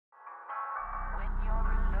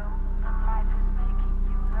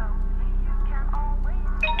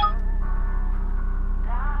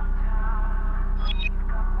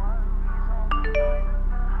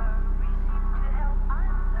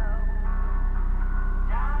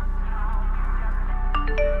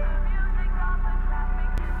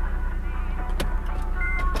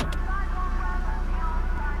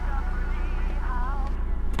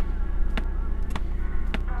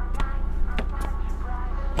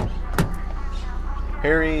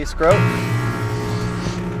Harry Scroat?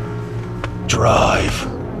 Drive.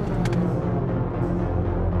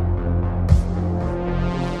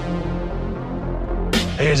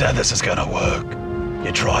 Here's how this is gonna work.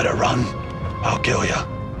 You try to run, I'll kill you.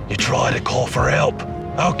 You try to call for help,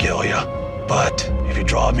 I'll kill you. But if you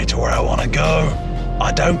drive me to where I wanna go,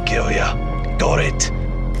 I don't kill you. Got it?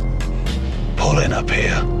 Pull in up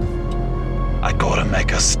here. I gotta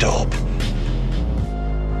make a stop.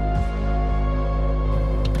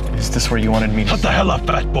 Is this where you wanted me to... Shut the hell up,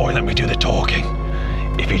 fat boy, let me do the talking.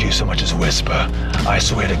 If you do so much as whisper, I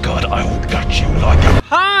swear to God I will gut you like a...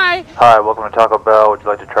 Hi! Hi, welcome to Taco Bell. Would you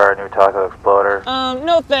like to try our new Taco Exploder?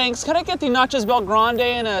 No thanks. Can I get the Nachos Bel Grande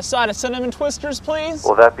and a side of cinnamon twisters, please?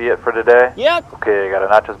 Will that be it for today? Yep. Okay, I got a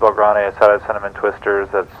Nachos Bel Grande, a side of cinnamon twisters.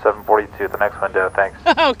 That's 742 at the next window. Thanks.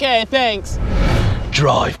 Okay, thanks.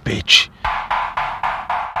 Drive, bitch.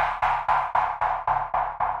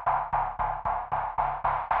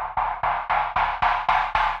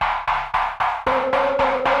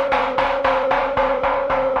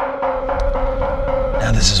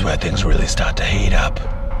 Now this is where things really start to heat up.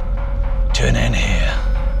 Turn in here.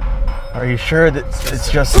 Are you sure that it's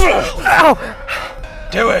just... Ow!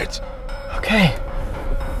 Do it! Okay.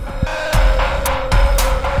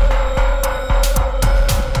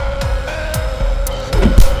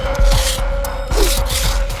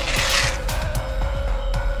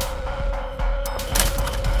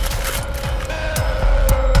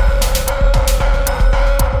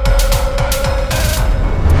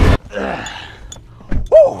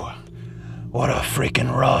 What a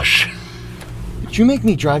freaking rush. Did you make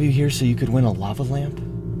me drive you here so you could win a lava lamp?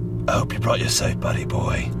 I hope you brought your safe, buddy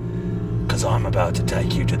boy. Cause I'm about to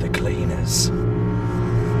take you to the cleaners.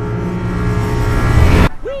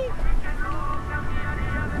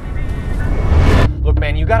 Look,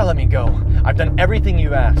 man, you gotta let me go. I've done everything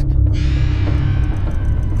you've asked.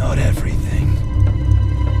 Not everything.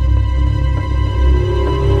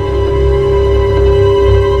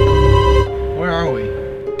 Where are we?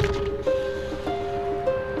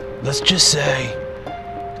 Let's just say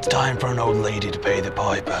it's time for an old lady to pay the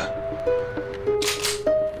piper.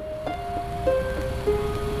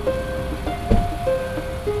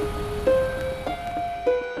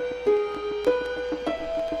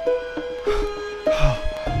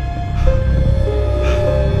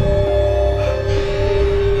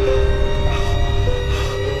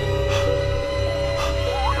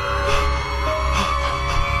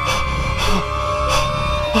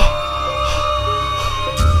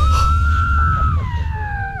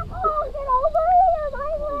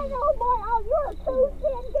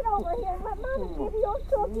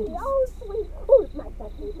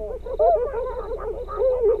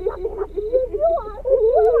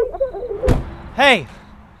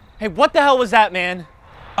 Hey, what the hell was that, man?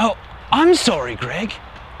 Oh, I'm sorry, Greg.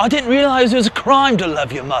 I didn't realize it was a crime to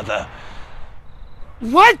love your mother.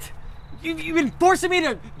 What? You've been forcing me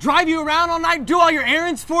to drive you around all night, do all your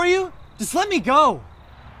errands for you? Just let me go.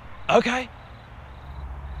 Okay.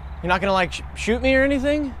 You're not gonna, like, shoot me or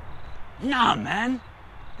anything? Nah, man.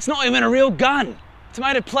 It's not even a real gun. It's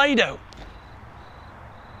made of Play-Doh.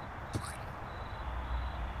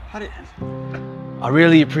 How did... I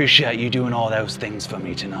really appreciate you doing all those things for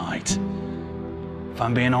me tonight. If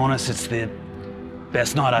I'm being honest, it's the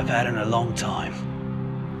best night I've had in a long time.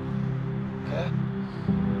 Okay.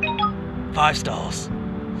 5 stars.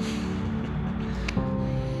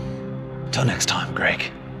 Till next time,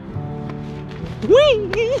 Greg.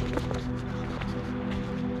 Whee!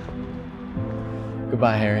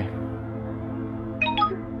 Goodbye, Harry.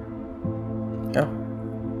 Oh.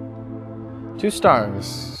 2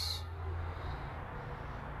 stars.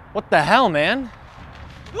 What the hell, man?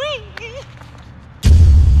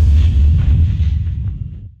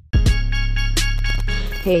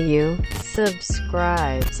 Hey you,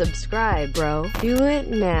 subscribe, bro. Do it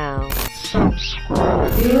now.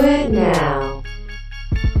 Subscribe. Do it now.